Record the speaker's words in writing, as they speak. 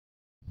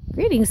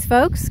Greetings,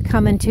 folks.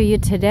 Coming to you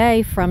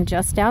today from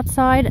just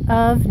outside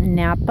of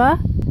Napa.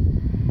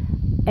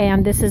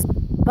 And this is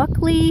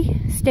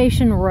Buckley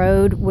Station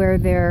Road, where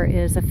there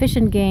is a Fish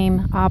and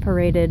Game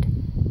operated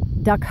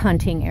duck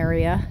hunting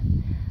area.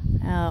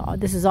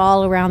 This is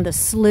all around the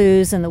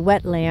sloughs and the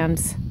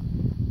wetlands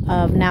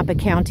of Napa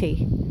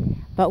County.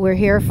 But we're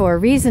here for a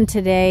reason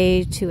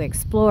today to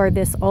explore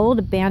this old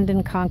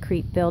abandoned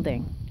concrete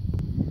building.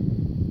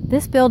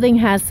 This building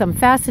has some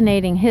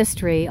fascinating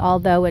history,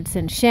 although it's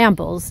in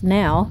shambles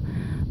now.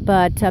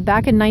 But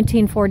back in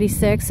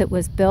 1946, it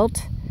was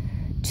built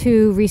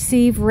to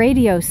receive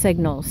radio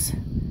signals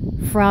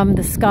from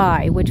the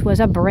sky, which was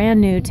a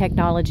brand new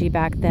technology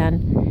back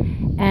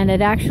then. And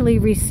it actually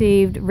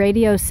received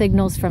radio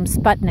signals from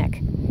Sputnik,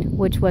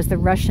 which was the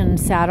Russian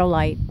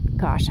satellite.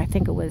 Gosh, I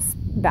think it was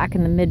back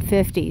in the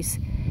mid-50s.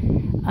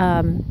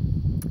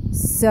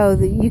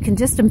 You can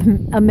just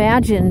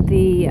imagine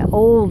the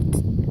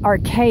old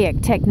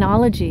archaic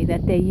technology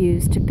that they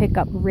used to pick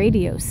up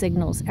radio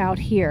signals out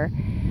here.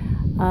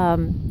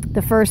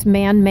 The first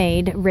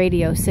man-made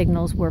radio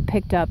signals were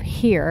picked up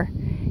here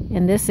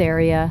in this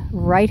area,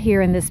 right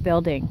here in this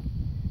building,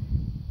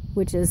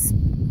 which is,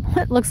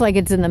 it looks like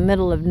it's in the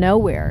middle of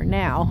nowhere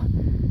now.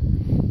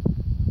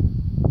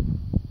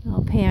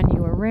 I'll pan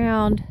you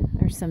around.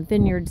 There's some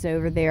vineyards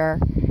over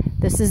there.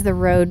 This is the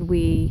road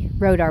we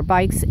rode our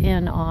bikes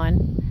in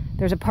on.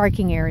 There's a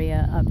parking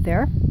area up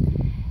there.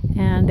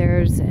 And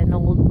there's an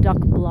old duck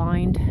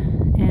blind,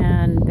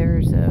 and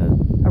there's a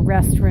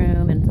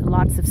restroom and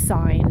lots of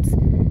signs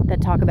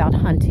that talk about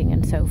hunting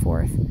and so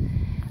forth.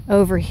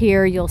 Over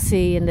here you'll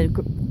see in the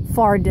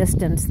far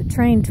distance the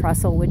train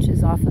trestle, which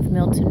is off of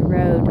Milton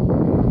Road.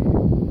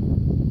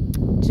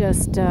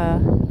 Just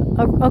a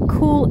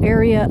cool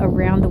area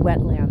around the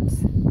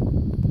wetlands.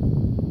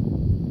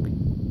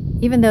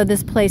 Even though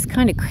this place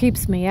kind of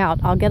creeps me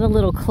out, I'll get a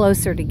little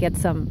closer to get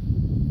some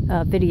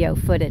video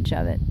footage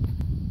of it.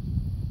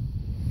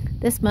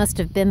 This must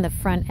have been the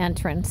front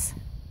entrance.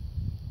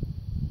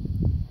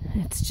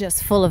 It's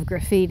just full of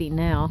graffiti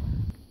now.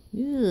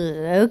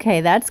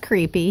 Okay, that's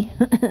creepy.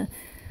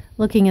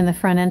 Looking in the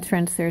front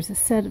entrance, there's a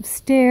set of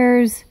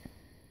stairs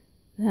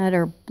that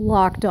are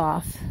blocked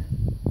off.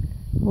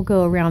 We'll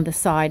go around the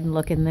side and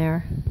look in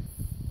there.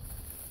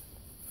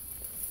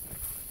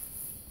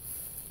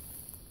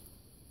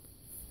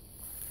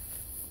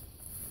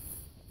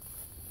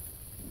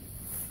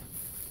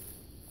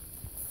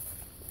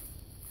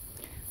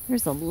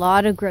 There's a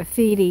lot of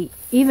graffiti,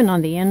 even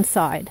on the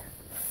inside.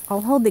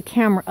 I'll hold the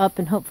camera up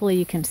and hopefully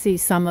you can see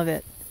some of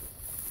it.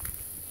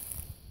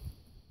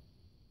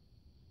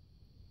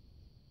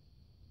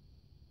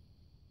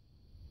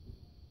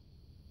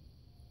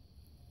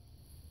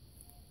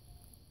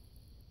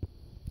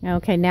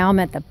 Okay, now I'm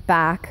at the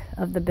back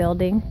of the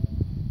building,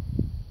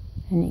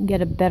 and you can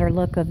get a better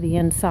look of the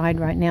inside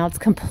right now. It's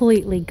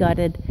completely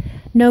gutted.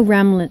 No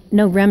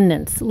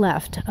remnants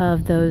left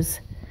of those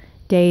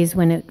days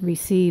when it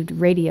received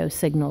radio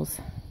signals.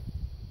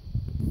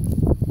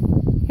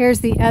 Here's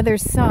the other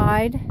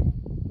side.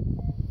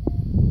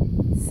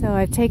 So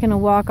I've taken a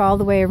walk all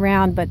the way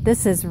around, but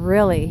this is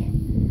really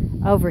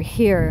over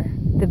here.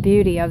 The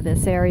beauty of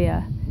this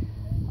area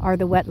are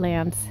the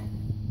wetlands.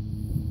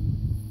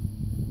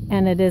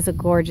 And it is a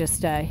gorgeous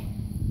day.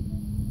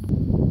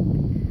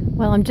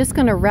 Well, I'm just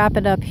going to wrap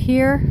it up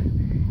here.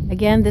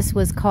 Again, this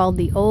was called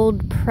the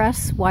Old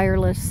Press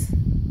Wireless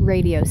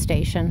Radio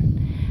Station.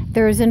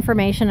 There is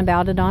information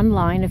about it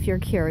online if you're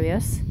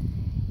curious.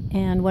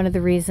 And one of the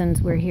reasons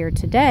we're here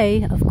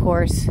today, of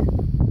course,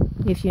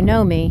 if you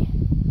know me,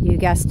 you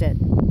guessed it,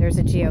 there's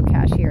a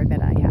geocache here that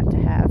I had to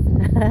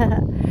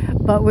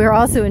have. But we're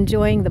also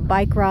enjoying the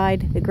bike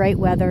ride, the great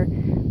weather.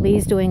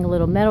 Lee's doing a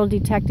little metal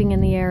detecting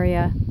in the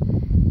area,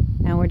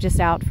 and we're just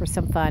out for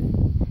some fun.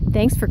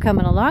 Thanks for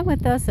coming along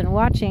with us and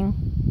watching.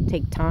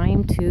 Take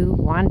time to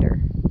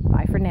wander.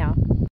 Bye for now.